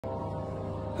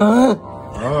Huh?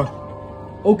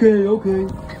 Okay.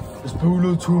 Let's pull a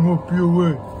little too much beer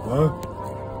away.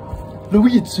 Look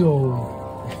at you.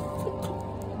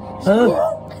 Huh?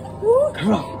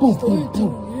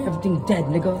 Boom. Everything dead,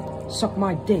 nigga. Suck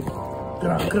my dick.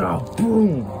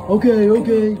 Boom. Okay.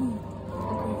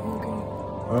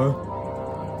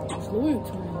 Slow it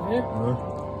to me, man.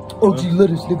 OG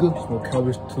lettuce, nigga. Smoke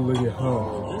cabbage till they get high.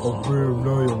 Oh, real,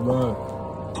 know you're lying.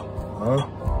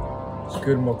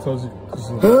 Scared of my cousin,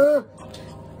 cause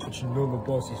but you know my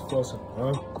boss is fussing,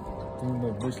 Doing my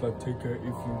bitch like take care if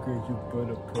you good, you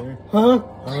better pay.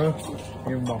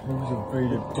 And my homies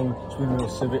invaded, pulling, spinning a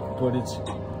civic, but it's,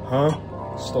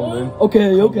 stolen.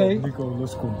 Okay. Nico,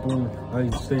 let's go boom. I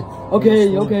ain't stay.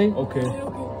 Okay.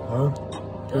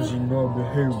 Cause you know I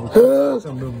behave with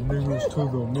some of them niggas to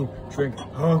the moon. Drink,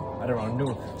 I don't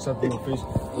know. Something in your face.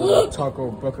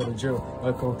 Taco, back out of jail.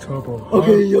 Like a chopper.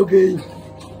 Okay.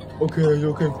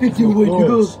 Pick you away,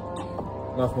 nigga.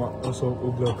 Knock my ass off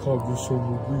with black cop, you show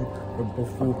me weed. But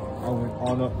before I went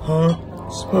on a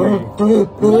spray.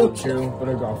 Chill, but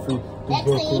I got free. This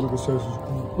black cool like a sausage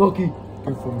cool. Lucky.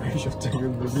 Information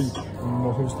taking the lead. And my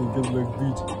host they give like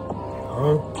beats.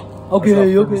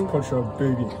 Okay. Punch our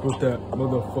baby, but that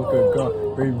motherfucker got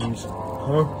babies.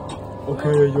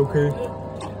 Okay.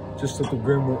 Just like the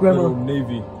grandma. Little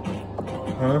Navy.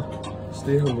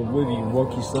 Stay hella witty,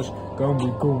 walkie slush. Got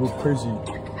me going crazy.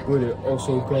 But it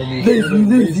also got me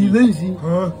lazy.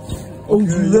 OG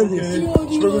lettuce.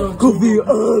 Coffee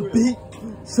beat.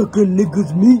 Sucker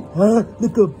niggas meat,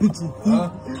 Look up bitches feet.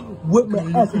 Wet my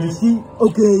ass in the sheet.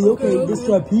 Okay. This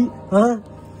trap heat,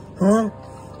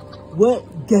 What?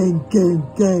 Gang,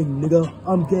 nigga.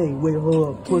 I'm gang. Wait, hold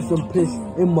up. Put some piss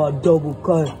in my double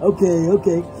car.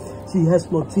 Okay. She has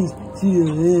small teeth. She is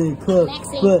in club.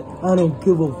 But I don't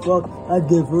give a fuck. I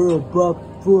give her a buck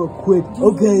for a quick.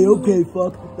 Okay,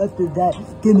 fuck. After that,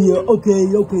 give me a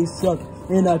okay, suck.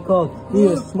 And I call me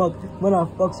a smuck. When I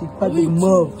fuck, she probably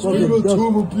motherfucking duck.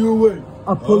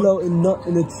 I pull out in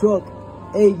the truck.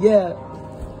 Hey, yeah.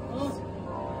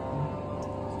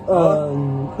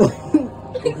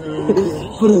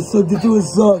 Put a subject to a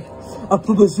sock. I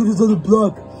put my shooters on the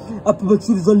block. I put my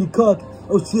shooters on your cock.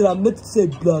 Oh shit, I meant to say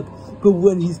block. But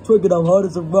when he's twerking, I'm hard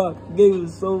as a rock. Gave him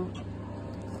so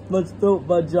much dope,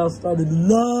 my jaw started to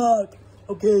lock.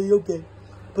 Okay.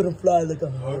 Put him fly like a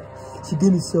hawk. She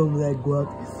gave me some of that guac.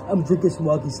 I'm drinking some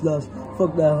walkie slush.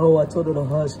 Fuck that hoe, I told her to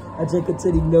hush. I drink a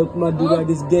titty milk, my dude like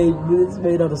this game, but it's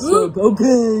made out of silk.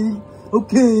 Okay.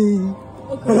 Okay.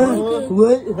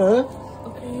 What?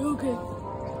 Okay.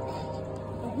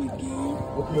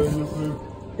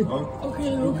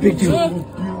 Big two.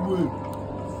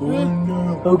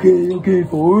 Okay,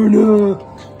 foreigner.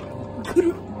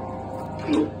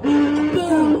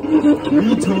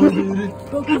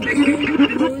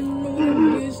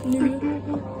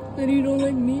 That he don't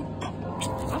like me.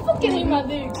 I fucking hate my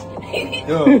dick.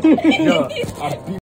 Yo, I beat